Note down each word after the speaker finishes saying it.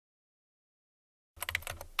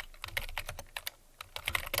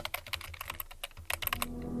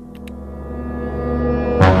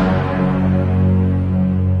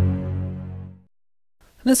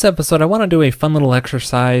this episode, I want to do a fun little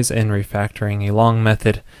exercise in refactoring a long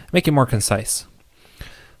method, make it more concise.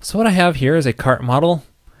 So what I have here is a cart model,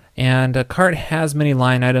 and a cart has many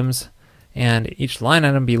line items, and each line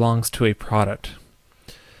item belongs to a product.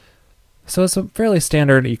 So it's a fairly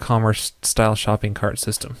standard e-commerce style shopping cart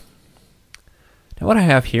system. Now what I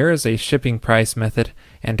have here is a shipping price method,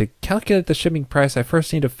 and to calculate the shipping price, I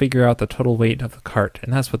first need to figure out the total weight of the cart,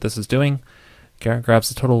 and that's what this is doing. It grabs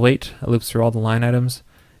the total weight, it loops through all the line items,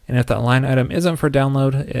 and if that line item isn't for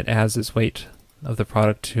download, it adds its weight of the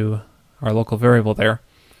product to our local variable there.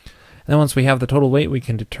 And then once we have the total weight, we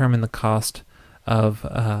can determine the cost of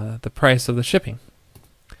the price of the shipping.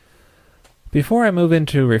 Before I move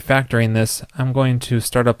into refactoring this, I'm going to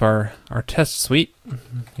start up our test suite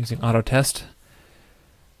using Autotest.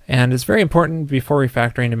 And it's very important before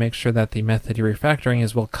refactoring to make sure that the method you're refactoring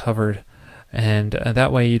is well covered, and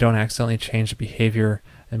that way you don't accidentally change the behavior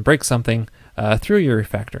and break something through your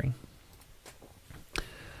refactoring.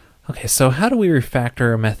 Okay, so how do we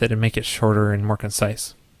refactor a method and make it shorter and more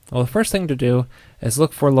concise? Well, the first thing to do is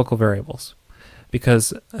look for local variables,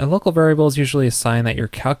 because a local variable is usually a sign that you're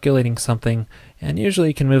calculating something, and usually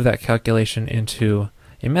you can move that calculation into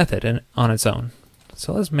a method on its own.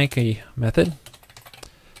 So let's make a method,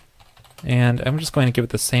 and I'm just going to give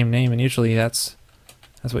it the same name, and usually that's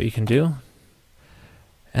what you can do.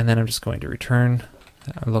 And then I'm just going to return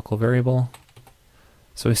our local variable.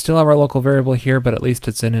 So we still have our local variable here, but at least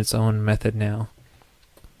it's in its own method now.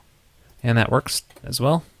 And that works as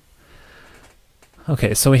well.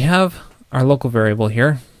 Okay, so we have our local variable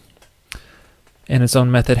here in its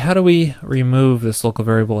own method. How do we remove this local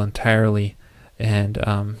variable entirely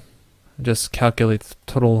and just calculate the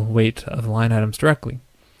total weight of the line items directly?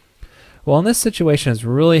 Well, in this situation, it's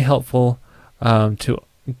really helpful to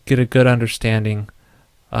get a good understanding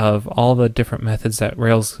of all the different methods that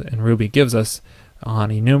Rails and Ruby gives us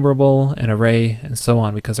on enumerable and array and so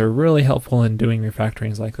on, because they're really helpful in doing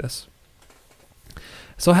refactorings like this.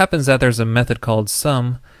 So it happens that there's a method called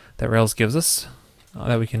sum that Rails gives us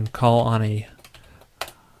that we can call on an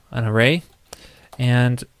array,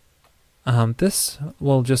 and this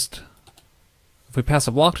will just, if we pass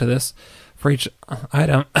a block to this, for each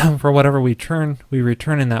item, for whatever we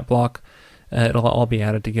return in that block, it'll all be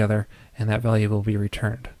added together, and that value will be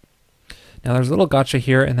returned. Now there's a little gotcha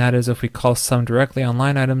here, and that is if we call sum directly on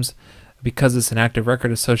line items, because it's an active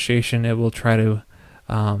record association, it will try to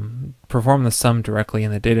perform the sum directly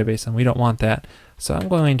in the database, and we don't want that. So I'm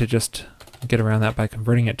going to just get around that by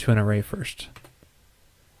converting it to an array first.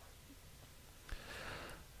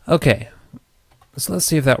 Okay, so let's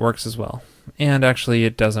see if that works as well. And actually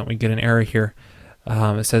it doesn't. We get an error here.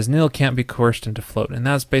 It says nil can't be coerced into float, and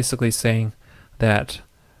that's basically saying that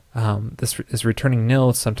this is returning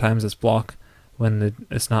nil sometimes as block when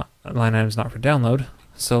it's not, line item is not for download.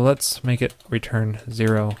 So let's make it return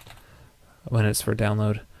 0 when it's for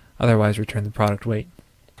download. Otherwise, return the product weight.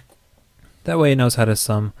 That way it knows how to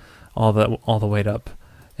sum all the weight up,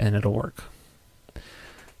 and it'll work.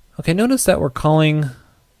 Okay, notice that we're calling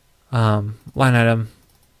line item.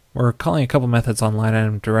 We're calling a couple methods on line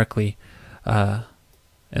item directly in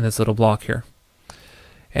this little block here.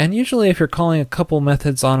 And usually if you're calling a couple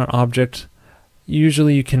methods on an object,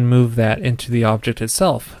 usually you can move that into the object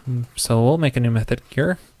itself. So we'll make a new method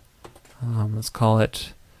here. Let's call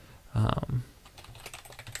it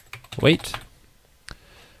weight,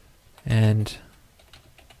 and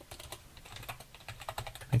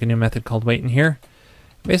make a new method called weight in here.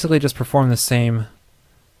 Basically just perform the same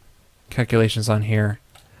calculations on here,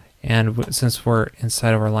 and since we're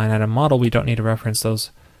inside of our line item model, we don't need to reference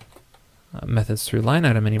those methods through line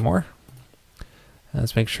item anymore.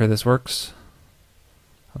 Let's make sure this works.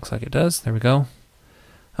 Looks like it does. There we go.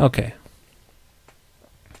 Okay.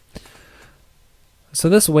 So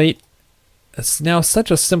this weight is now such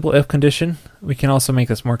a simple if condition. We can also make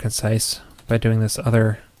this more concise by doing this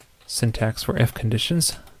other syntax for if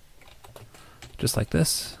conditions, just like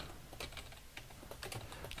this.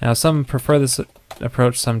 Now some prefer this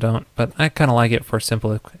approach, some don't, but I kind of like it for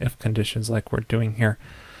simple if conditions like we're doing here.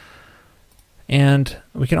 And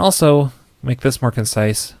we can also make this more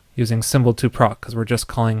concise using symbol to proc, because we're just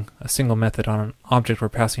calling a single method on an object we're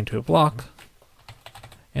passing to a block.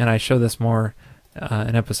 And I show this more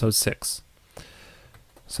in episode 6.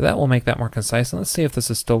 So that will make that more concise, and let's see if this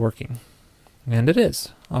is still working. And it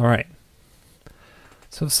is. All right.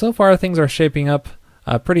 So far things are shaping up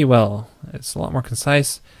pretty well. It's a lot more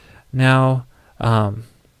concise. Now,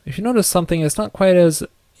 if you notice something, it's not quite as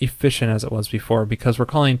efficient as it was before, because we're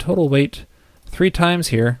calling total weight 3 times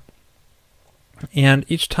here, and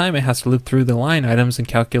each time it has to loop through the line items and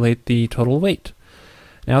calculate the total weight.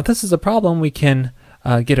 Now if this is a problem, we can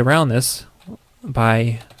get around this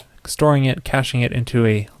by storing it, caching it into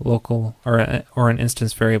a local or an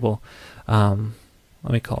instance variable. Let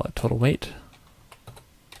me call it total weight.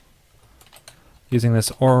 Using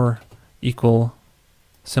this or equal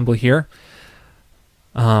symbol here,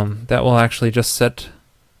 that will actually just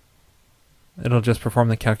it'll just perform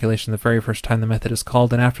the calculation the very first time the method is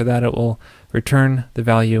called, and after that it will return the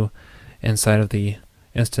value inside of the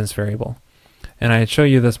instance variable. And I show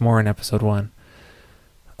you this more in episode 1.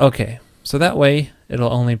 Okay, so that way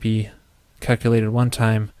it'll only be calculated one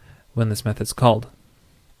time when this method's called.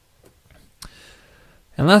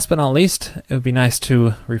 And last but not least, it would be nice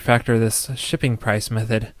to refactor this shipping price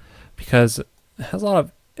method because it has a lot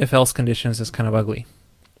of if-else conditions. It's kind of ugly.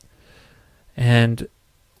 And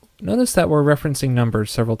notice that we're referencing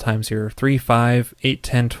numbers several times here, 3, 5, 8,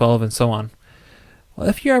 10, 12, and so on. Well,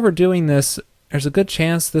 if you're ever doing this, there's a good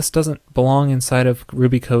chance this doesn't belong inside of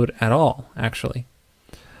Ruby code at all, actually.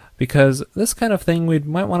 Because this kind of thing we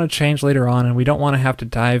might want to change later on, and we don't want to have to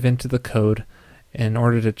dive into the code in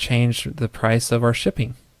order to change the price of our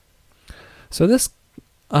shipping. So this,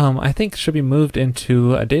 I think, should be moved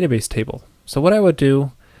into a database table. So what I would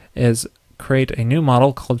do is create a new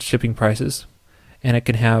model called shipping prices, and it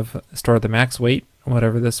can have store the max weight,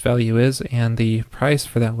 whatever this value is, and the price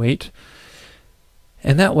for that weight.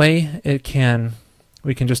 And that way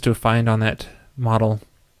we can just do a find on that model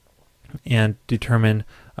and determine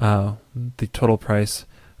the total price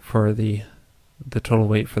for the total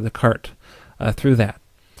weight for the cart through that.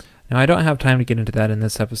 Now I don't have time to get into that in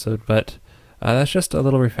this episode, but that's just a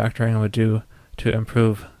little refactoring I would do to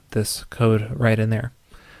improve this code right in there.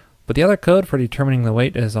 But the other code for determining the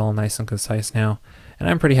weight is all nice and concise now, and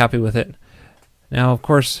I'm pretty happy with it. Now, of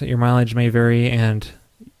course, your mileage may vary, and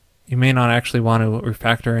you may not actually want to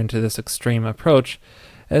refactor into this extreme approach.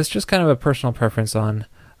 It's just kind of a personal preference on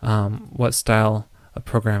what style of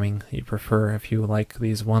programming you prefer, if you like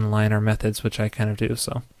these one-liner methods, which I kind of do.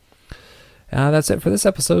 So that's it for this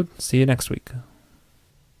episode. See you next week.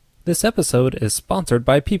 This episode is sponsored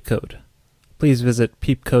by Peepcode. Please visit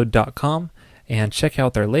peepcode.com and check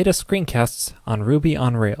out their latest screencasts on Ruby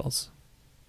on Rails.